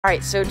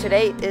Alright, so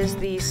today is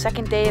the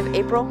second day of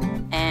April,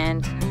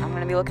 and I'm going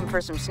to be looking for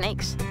some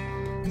snakes.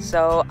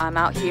 So I'm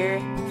out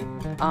here,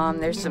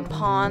 there's some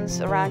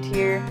ponds around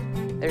here,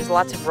 there's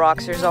lots of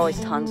rocks, there's always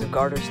tons of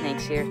garter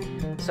snakes here.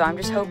 So I'm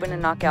just hoping to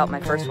knock out my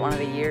first one of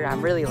the year.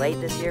 I'm really late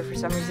this year for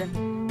some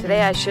reason.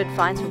 Today I should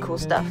find some cool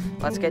stuff.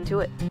 Let's get to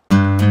it.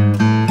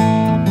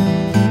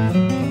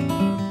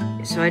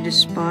 So I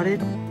just spotted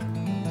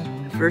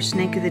the first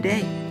snake of the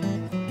day.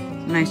 It's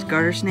a nice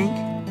garter snake.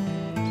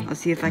 I'll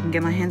see if I can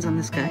get my hands on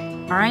this guy.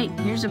 All right,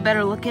 here's a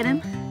better look at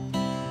him.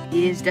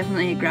 He is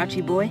definitely a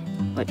grouchy boy,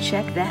 but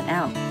check that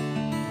out.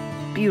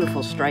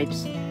 Beautiful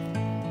stripes.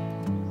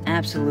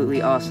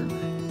 Absolutely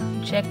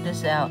awesome. Check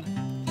this out.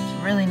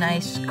 It's a really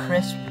nice,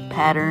 crisp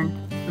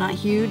pattern. Not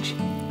huge,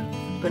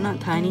 but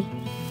not tiny.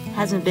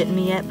 Hasn't bitten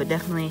me yet, but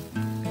definitely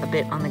a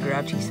bit on the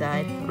grouchy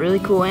side. Really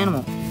cool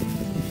animal.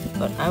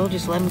 But I will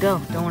just let him go.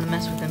 Don't want to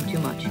mess with him too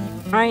much.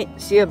 All right,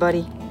 see ya,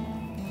 buddy.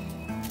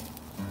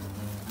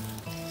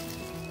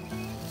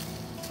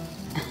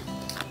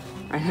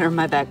 Right under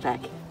my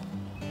backpack.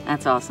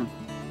 That's awesome.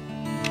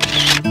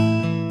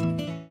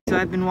 So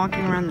I've been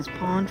walking around this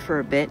pond for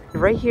a bit.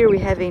 Right here we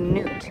have a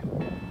newt.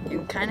 You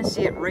can kind of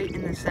see it right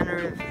in the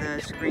center of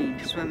the screen,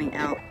 swimming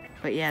out.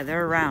 But yeah,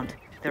 they're around.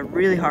 They're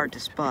really hard to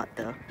spot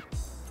though.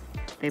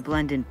 They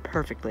blend in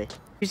perfectly.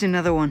 Here's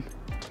another one.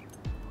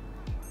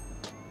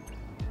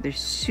 They're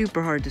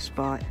super hard to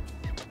spot.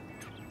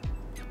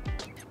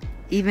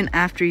 Even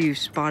after you've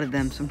spotted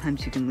them,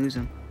 sometimes you can lose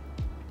them.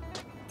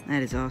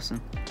 That is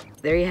awesome.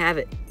 There you have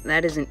it.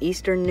 That is an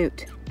eastern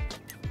newt.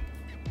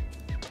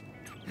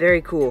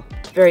 Very cool.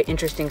 Very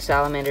interesting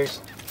salamanders.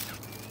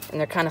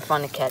 And they're kind of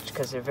fun to catch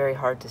because they're very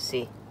hard to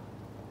see.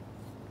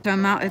 So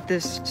I'm out at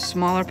this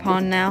smaller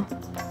pond now.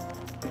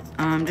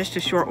 Just a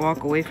short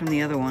walk away from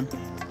the other one.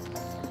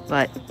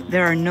 But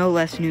there are no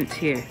less newts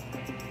here.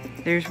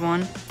 There's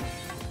one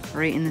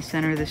right in the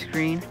center of the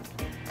screen.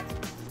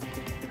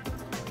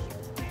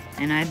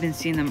 And I've been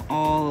seeing them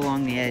all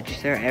along the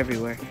edge. They're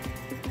everywhere.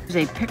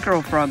 There's a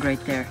pickerel frog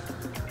right there.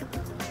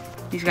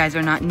 These guys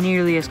are not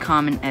nearly as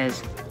common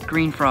as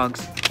green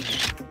frogs.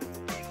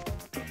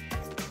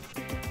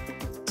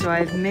 So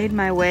I've made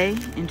my way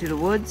into the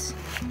woods.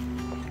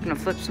 I'm gonna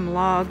flip some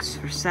logs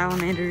for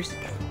salamanders,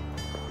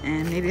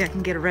 and maybe I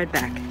can get a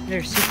redback.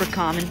 They're super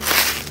common,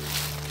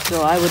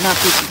 so I would not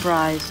be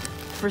surprised.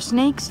 For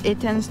snakes,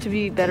 it tends to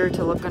be better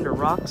to look under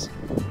rocks,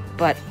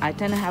 but I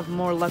tend to have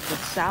more luck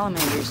with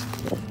salamanders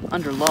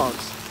under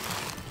logs.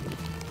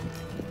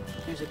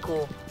 There's a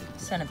cool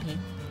centipede.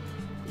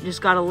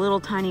 Just got a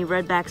little tiny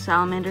redback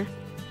salamander.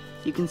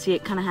 You can see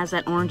it kind of has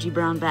that orangey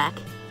brown back.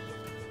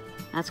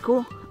 That's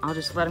cool. I'll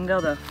just let him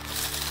go though.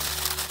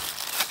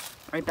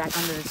 Right back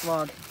under this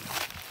log.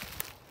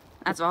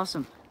 That's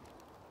awesome.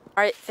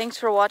 All right, thanks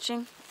for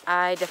watching.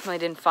 I definitely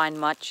didn't find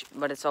much,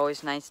 but it's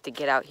always nice to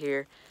get out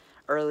here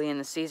early in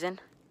the season.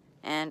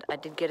 And I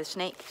did get a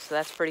snake, so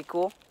that's pretty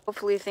cool.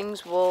 Hopefully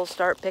things will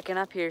start picking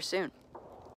up here soon.